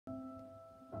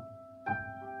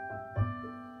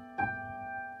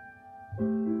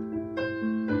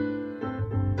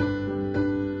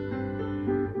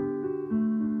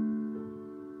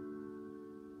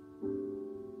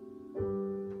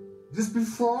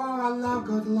before our love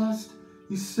got lost,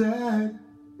 you said,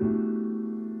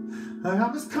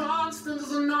 I'm as constant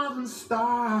as a northern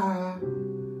star.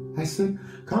 I said,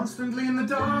 constantly in the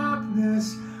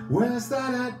darkness, where's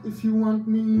that at? If you want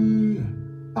me,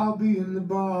 I'll be in the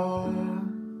bar.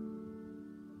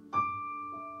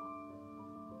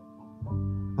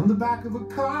 On the back of a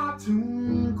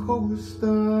cartoon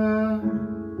coaster,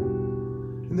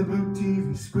 in the blue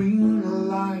TV screen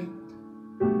light,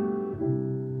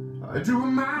 I drew a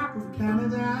map of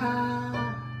Canada.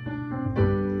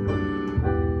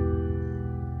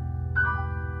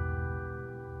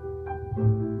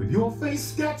 With your face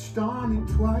sketched on it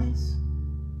twice.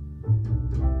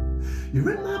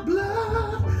 You're in my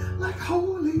blood like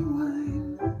holy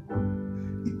wine.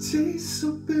 It tastes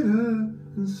so bitter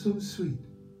and so sweet.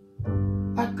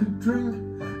 I could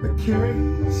drink a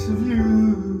case of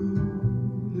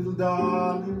you, little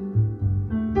darling.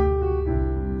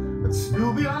 I'd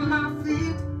still be on my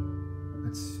feet,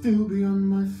 I'd still be on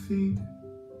my feet.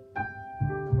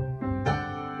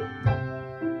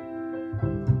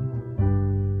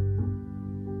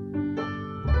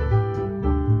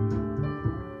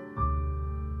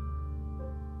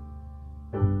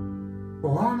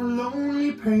 Oh, I'm a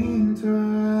lonely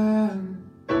painter.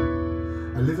 I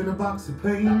live in a box of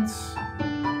paints.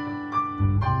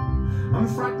 I'm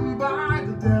frightened by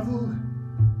the devil.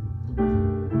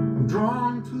 I'm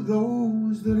drawn to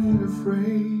those that ain't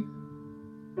afraid.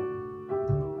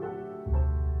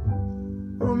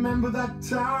 I remember that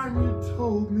time you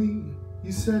told me,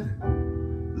 you said,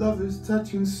 love is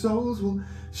touching souls. Well,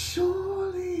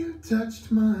 surely you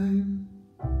touched mine,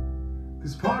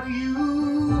 'cause part of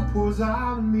you pours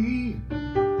out of me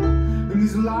in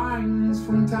these lines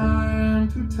from time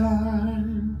to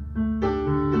time.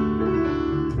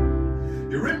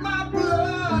 You're in my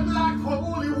blood like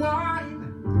holy wine.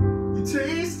 You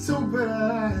taste so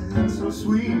bitter and so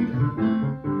sweet.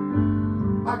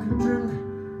 I could drink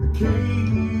a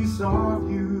case of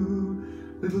you,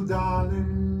 little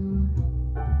darling.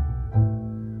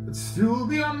 I'd still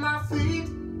be on my feet.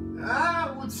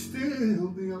 I would still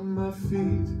be on my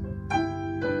feet.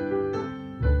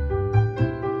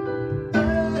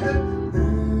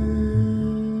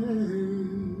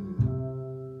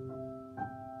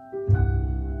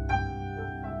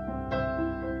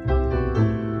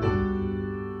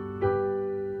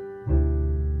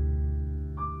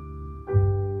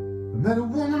 I met a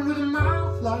woman with a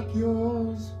mouth like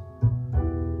yours.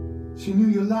 She knew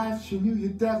your life, she knew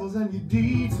your devils and your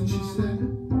deeds, and she said,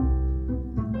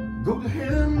 go to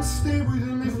him, stay with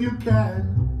him if you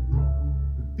can,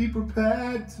 but be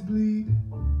prepared to bleed.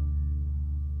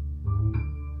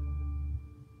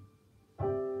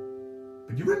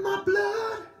 But you're in my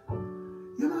blood,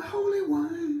 you're my holy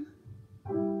wine.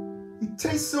 You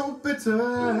taste so bitter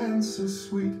and so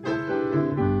sweet.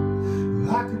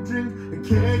 I could drink a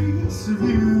case of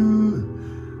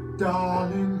you,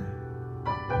 darling.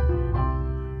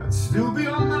 I'd still be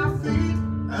on my feet.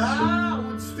 I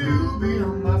would still be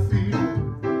on my feet.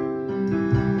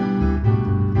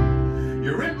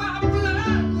 You're in my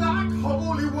blood like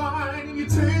holy wine. You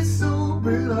taste so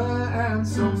bitter and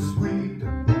so sweet.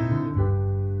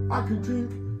 I could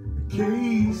drink a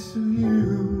case of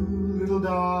you, little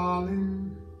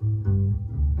darling.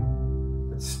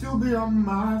 I'd still be on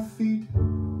my feet.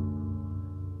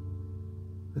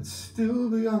 I'd still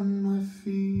be on my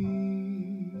feet.